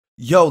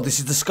Yo, this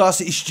is the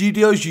Scarcity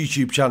Studios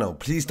YouTube channel.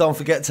 Please don't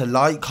forget to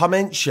like,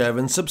 comment, share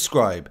and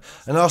subscribe.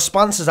 And our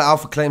sponsors are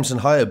Alpha Claims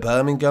and Hire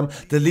Birmingham,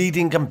 the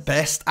leading and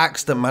best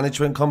accident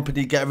management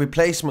company. Get a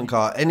replacement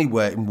car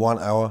anywhere in 1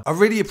 hour. I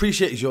really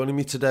appreciate you joining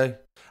me today.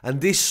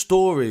 And this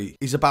story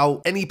is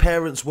about any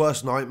parent's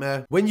worst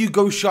nightmare. When you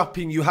go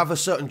shopping, you have a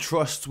certain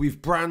trust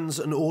with brands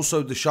and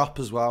also the shop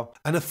as well.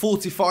 And a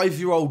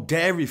 45-year-old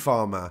dairy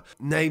farmer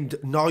named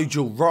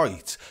Nigel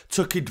Wright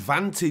took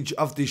advantage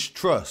of this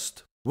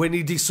trust when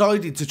he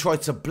decided to try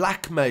to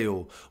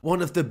blackmail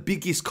one of the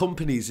biggest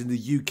companies in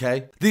the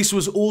UK. This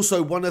was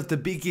also one of the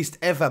biggest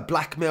ever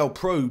blackmail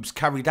probes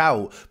carried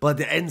out by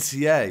the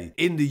N.C.A.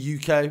 in the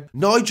UK.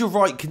 Nigel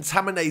Wright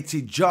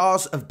contaminated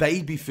jars of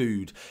baby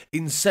food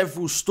in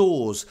several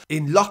stores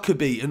in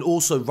Lockerbie and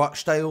also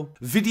Rochdale.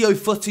 Video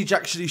footage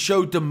actually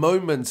showed the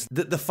moment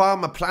that the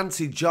farmer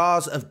planted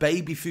jars of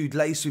baby food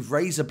laced with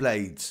razor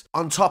blades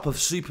on top of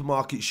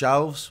supermarket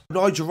shelves.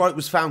 Nigel Wright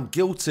was found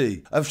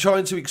guilty of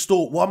trying to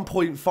extort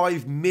 1.5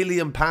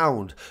 million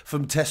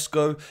from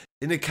Tesco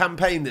in a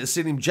campaign that has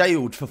seen him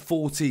jailed for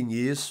 14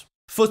 years.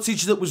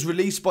 Footage that was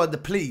released by the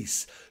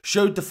police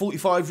showed the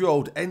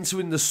 45-year-old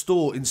entering the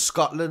store in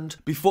Scotland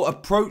before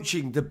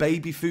approaching the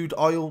baby food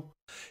aisle.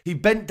 He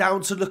bent down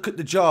to look at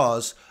the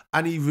jars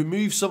and he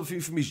removed something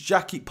from his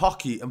jacket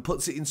pocket and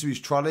puts it into his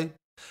trolley.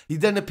 He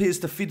then appears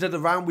to fiddle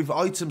around with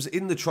items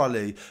in the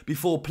trolley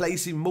before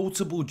placing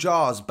multiple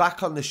jars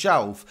back on the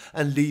shelf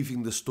and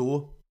leaving the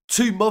store.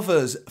 Two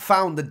mothers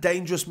found the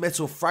dangerous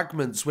metal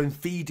fragments when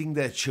feeding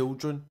their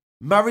children.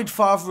 Married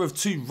father of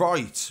two,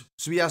 Wright,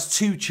 so he has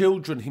two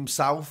children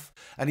himself,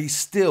 and he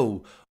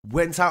still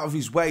went out of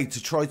his way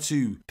to try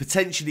to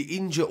potentially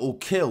injure or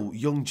kill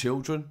young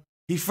children.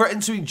 He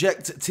threatened to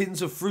inject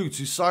tins of fruit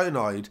with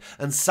cyanide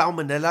and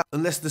salmonella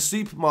unless the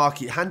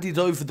supermarket handed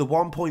over the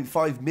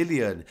 1.5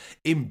 million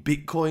in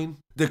Bitcoin,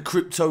 the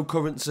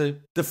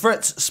cryptocurrency. The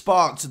threats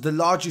sparked the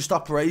largest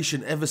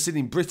operation ever seen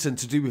in Britain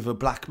to do with a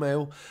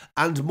blackmail,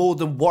 and more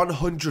than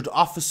 100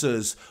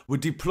 officers were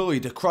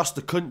deployed across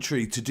the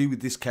country to do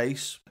with this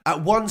case.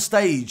 At one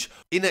stage,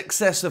 in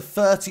excess of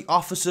 30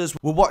 officers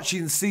were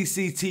watching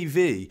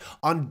CCTV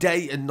on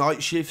day and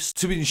night shifts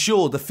to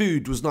ensure the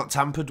food was not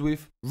tampered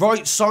with.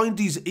 Wright signed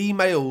his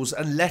emails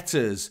and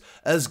letters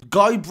as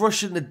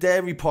Guybrush and the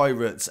Dairy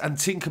Pirates and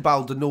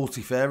Tinkerbell the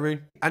Naughty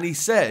Fairy, and he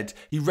said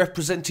he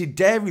represented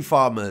dairy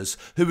farmers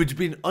who had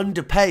been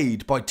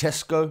underpaid by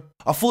Tesco.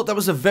 I thought that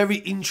was a very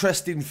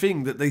interesting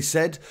thing that they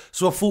said,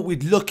 so I thought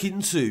we'd look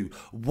into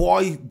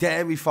why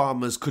dairy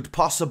farmers could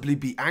possibly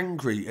be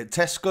angry at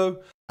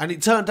Tesco. And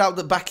it turned out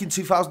that back in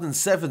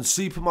 2007,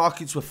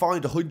 supermarkets were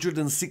fined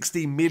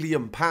 £116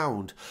 million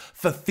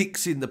for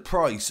fixing the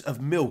price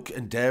of milk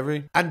and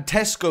dairy. And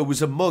Tesco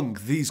was among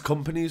these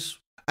companies.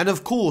 And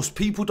of course,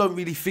 people don't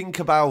really think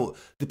about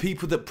the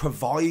people that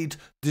provide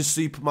the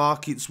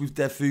supermarkets with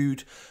their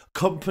food.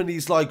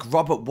 Companies like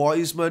Robert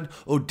Wiseman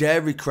or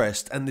Dairy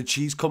Crest and the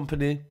cheese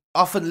company.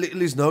 Often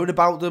little is known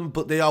about them,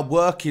 but they are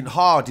working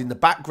hard in the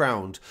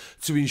background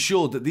to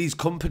ensure that these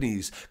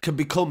companies can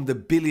become the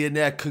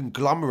billionaire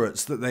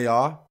conglomerates that they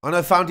are. And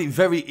I found it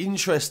very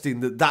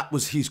interesting that that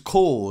was his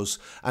cause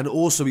and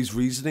also his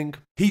reasoning.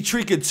 He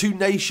triggered 2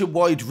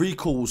 nationwide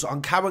recalls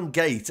on Cowan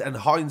Gate and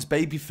Heinz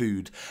baby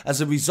food as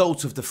a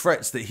result of the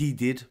threats that he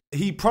did.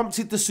 He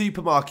prompted the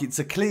supermarket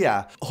to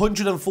clear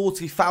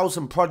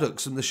 140,000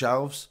 products from the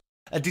shelves.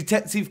 A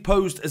detective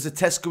posed as a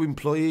Tesco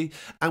employee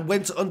and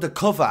went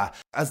undercover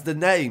as the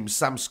name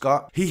Sam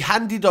Scott. He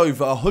handed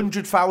over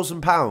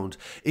 £100,000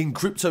 in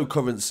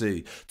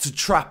cryptocurrency to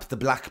trap the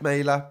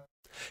blackmailer.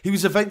 He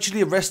was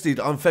eventually arrested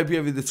on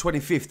February the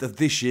 25th of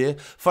this year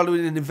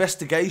following an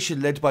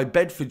investigation led by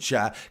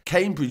Bedfordshire,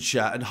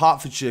 Cambridgeshire and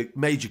Hertfordshire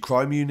Major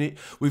Crime Unit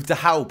with the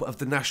help of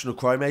the National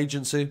Crime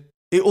Agency.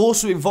 It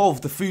also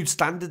involved the Food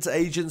Standards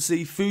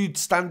Agency, Food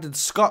Standards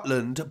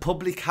Scotland,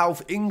 Public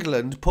Health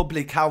England,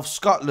 Public Health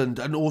Scotland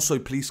and also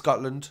Police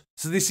Scotland.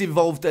 So this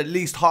involved at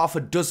least half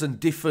a dozen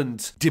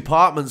different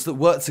departments that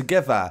worked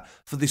together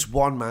for this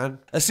one man.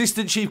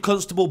 Assistant Chief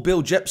Constable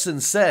Bill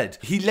Jepson said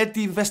he led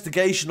the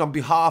investigation on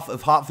behalf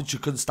of Hertfordshire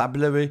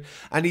Constabulary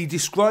and he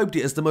described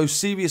it as the most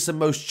serious and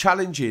most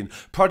challenging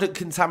product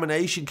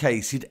contamination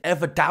case he'd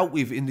ever dealt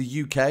with in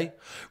the UK.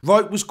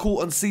 Wright was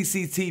caught on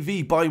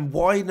CCTV buying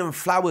wine and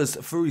flowers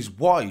for his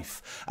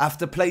wife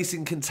after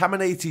placing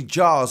contaminated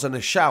jars on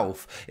a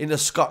shelf in a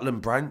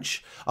Scotland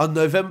branch on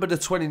November the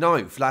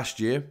 29th last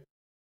year.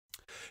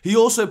 He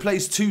also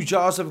placed 2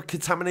 jars of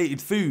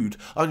contaminated food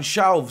on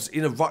shelves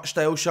in a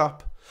Rochdale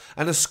shop,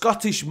 and a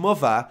Scottish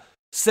mother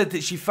said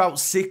that she felt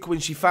sick when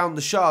she found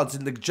the shards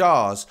in the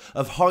jars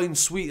of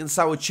Heinz sweet and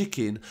sour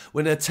chicken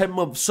when her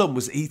 10-month son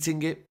was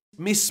eating it.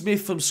 Miss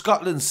Smith from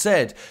Scotland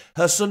said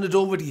her son had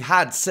already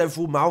had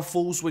several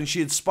mouthfuls when she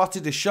had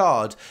spotted a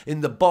shard in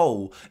the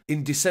bowl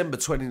in December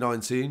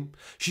 2019.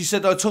 She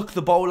said, "I took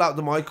the bowl out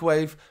the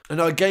microwave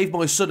and I gave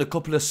my son a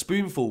couple of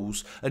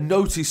spoonfuls and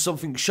noticed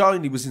something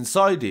shiny was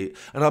inside it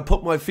and I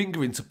put my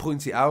finger in to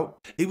point it out.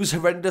 It was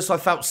horrendous. I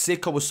felt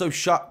sick. I was so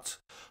shocked."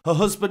 Her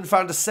husband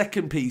found a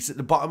second piece at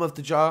the bottom of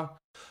the jar.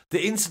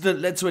 The incident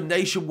led to a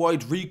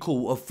nationwide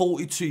recall of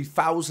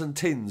 42,000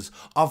 tins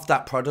of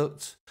that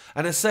product.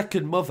 And a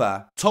second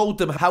mother told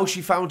them how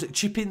she found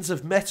chippings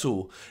of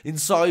metal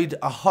inside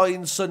a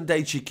Heinz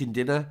Sunday chicken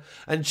dinner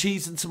and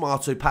cheese and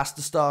tomato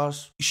pasta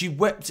stars. She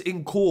wept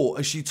in court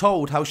as she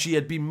told how she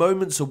had been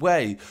moments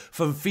away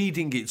from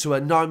feeding it to her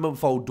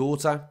 9-month-old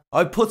daughter.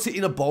 I put it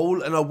in a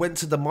bowl and I went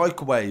to the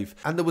microwave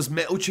and there was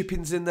metal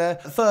chippings in there.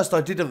 At first I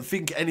didn't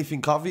think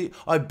anything of it,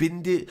 I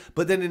binned it,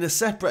 but then in a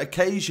separate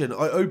occasion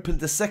I opened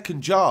the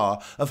second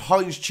jar of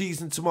Heinz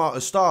cheese and tomato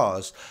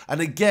stars and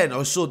again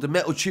I saw the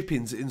metal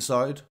chippings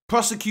inside.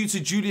 Prosecutor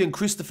Julian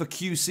Christopher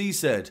QC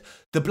said,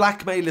 the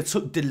blackmailer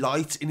took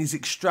delight in his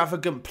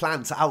extravagant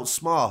plan to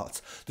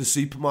outsmart the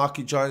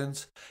supermarket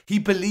giant. He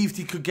believed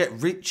he could get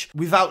rich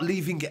without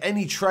leaving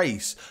any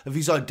trace of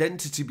his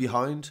identity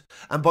behind,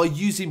 and by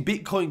using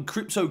Bitcoin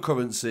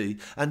cryptocurrency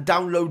and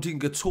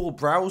downloading a Tor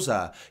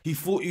browser, he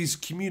thought his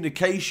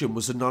communication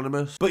was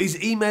anonymous. But his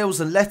emails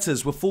and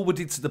letters were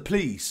forwarded to the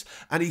police,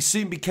 and he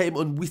soon became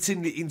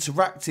unwittingly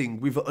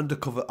interacting with an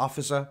undercover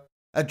officer.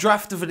 A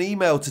draft of an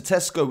email to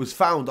Tesco was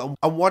found on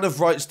one of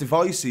Wright's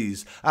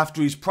devices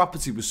after his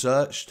property was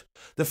searched.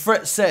 The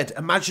threat said,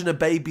 imagine a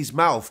baby's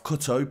mouth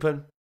cut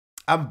open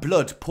and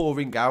blood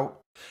pouring out.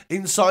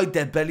 Inside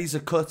their bellies are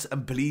cut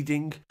and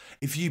bleeding.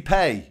 If you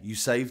pay, you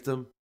save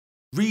them.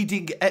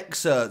 Reading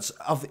excerpts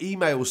of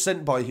emails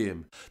sent by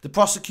him, the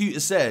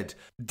prosecutor said,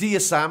 Dear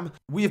Sam,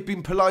 we have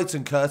been polite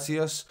and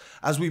courteous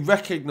as we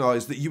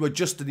recognise that you are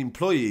just an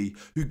employee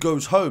who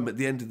goes home at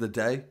the end of the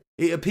day.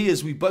 It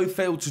appears we both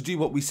failed to do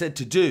what we said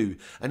to do,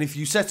 and if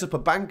you set up a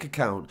bank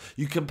account,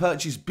 you can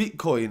purchase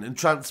Bitcoin and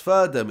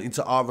transfer them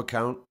into our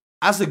account.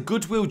 As a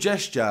goodwill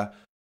gesture,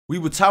 we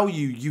will tell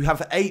you you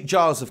have 8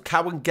 jars of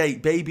Cow and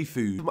Gate baby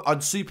food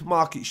on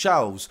supermarket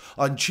shelves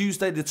on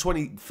Tuesday the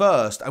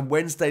 21st and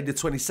Wednesday the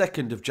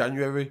 22nd of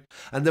January,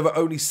 and there are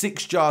only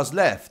 6 jars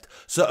left,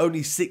 so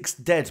only 6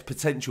 dead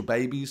potential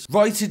babies.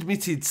 Wright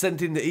admitted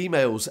sending the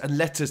emails and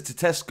letters to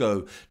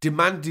Tesco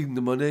demanding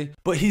the money,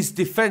 but his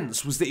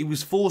defence was that he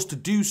was forced to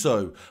do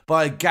so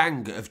by a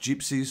gang of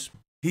gypsies.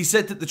 He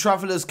said that the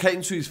travellers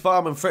came to his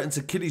farm and threatened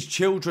to kill his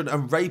children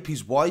and rape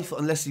his wife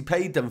unless he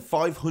paid them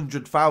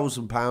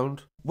 £500,000.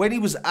 When he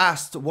was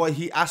asked why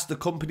he asked the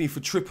company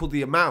for triple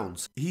the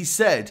amount, he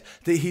said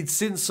that he'd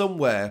seen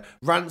somewhere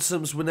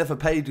ransoms were never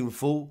paid in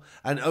full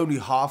and only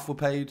half were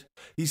paid.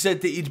 He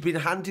said that he'd been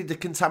handed the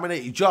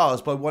contaminated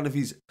jars by one of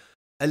his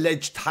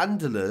alleged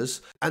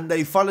handlers and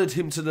they followed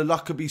him to the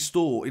Lockerbie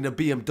store in a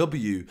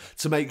BMW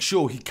to make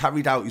sure he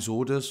carried out his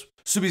orders.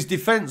 So his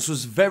defence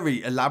was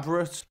very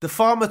elaborate. The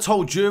farmer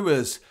told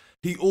jurors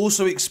he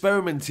also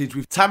experimented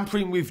with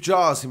tampering with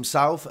jars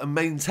himself and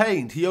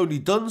maintained he only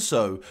done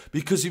so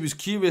because he was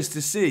curious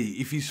to see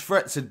if his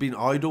threats had been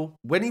idle.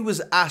 When he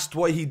was asked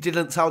why he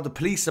didn't tell the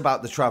police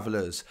about the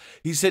travellers,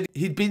 he said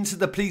he'd been to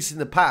the police in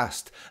the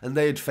past and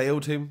they had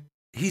failed him.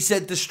 He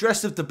said the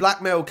stress of the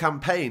blackmail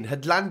campaign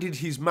had landed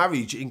his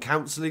marriage in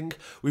counselling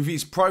with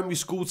his primary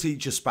school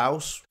teacher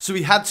spouse. So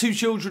he had 2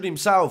 children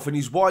himself and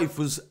his wife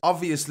was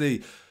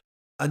obviously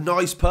a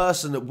nice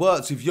person that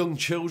works with young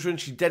children.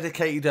 She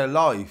dedicated her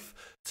life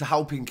to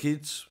helping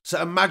kids.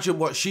 So imagine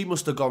what she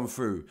must have gone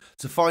through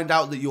to find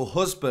out that your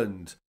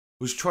husband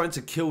was trying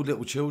to kill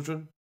little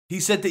children. He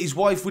said that his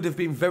wife would have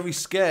been very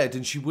scared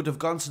and she would have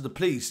gone to the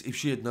police if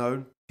she had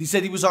known. He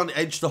said he was on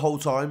edge the whole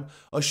time.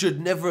 I should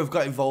never have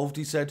got involved,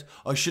 he said.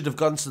 I should have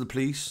gone to the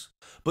police.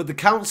 But the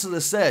counsellor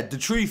said, the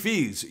truth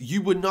is,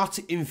 you were not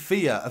in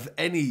fear of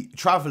any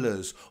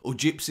travellers or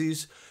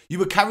gypsies. You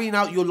were carrying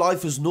out your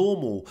life as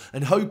normal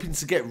and hoping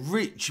to get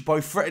rich by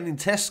threatening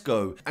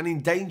Tesco and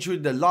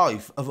endangering the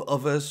life of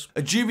others.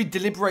 A jury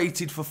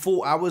deliberated for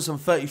 4 hours and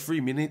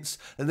 33 minutes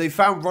and they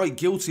found Wright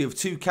guilty of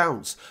 2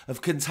 counts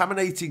of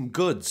contaminating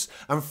goods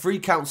and 3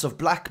 counts of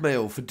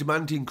blackmail for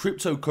demanding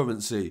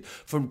cryptocurrency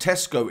from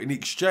Tesco in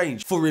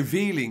exchange for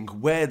revealing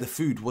where the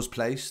food was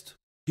placed.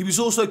 He was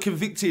also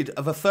convicted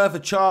of a further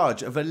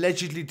charge of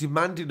allegedly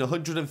demanding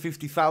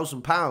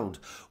 £150,000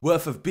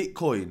 worth of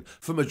Bitcoin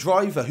from a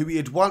driver who he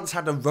had once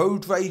had a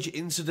road rage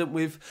incident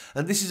with.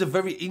 And this is a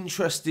very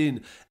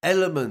interesting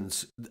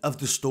element of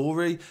the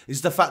story,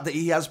 is the fact that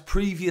he has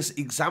previous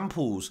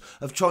examples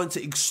of trying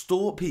to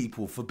extort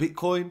people for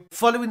Bitcoin.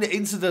 Following the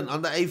incident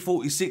on the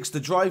A46, the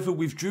driver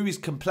withdrew his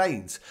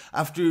complaint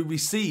after he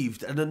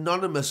received an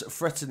anonymous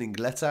threatening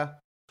letter.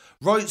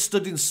 Wright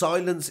stood in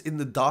silence in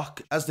the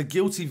dock as the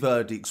guilty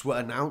verdicts were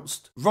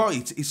announced.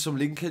 Wright is from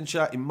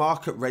Lincolnshire in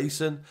Market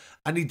Racing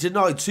and he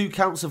denied 2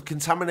 counts of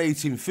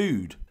contaminating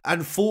food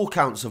and 4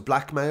 counts of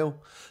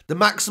blackmail. The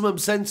maximum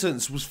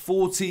sentence was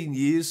 14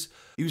 years.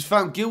 He was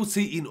found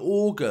guilty in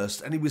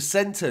August and he was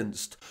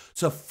sentenced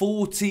to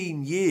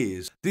 14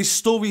 years. This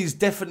story is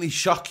definitely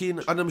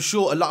shocking and I'm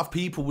sure a lot of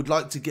people would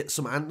like to get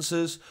some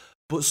answers.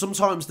 But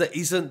sometimes there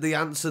isn't the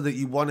answer that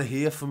you want to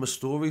hear from a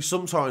story.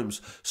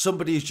 Sometimes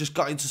somebody has just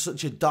got into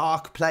such a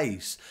dark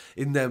place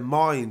in their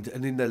mind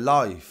and in their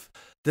life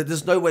that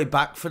there's no way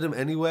back for them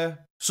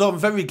anywhere. So I'm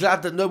very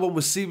glad that no one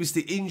was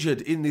seriously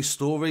injured in this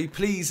story.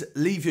 Please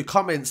leave your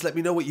comments. Let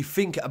me know what you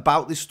think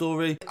about this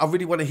story. I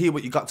really want to hear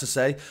what you got to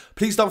say.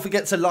 Please don't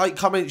forget to like,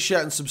 comment,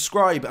 share and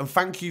subscribe. And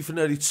thank you for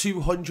nearly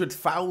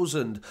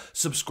 200,000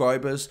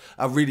 subscribers.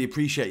 I really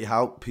appreciate your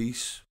help.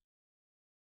 Peace.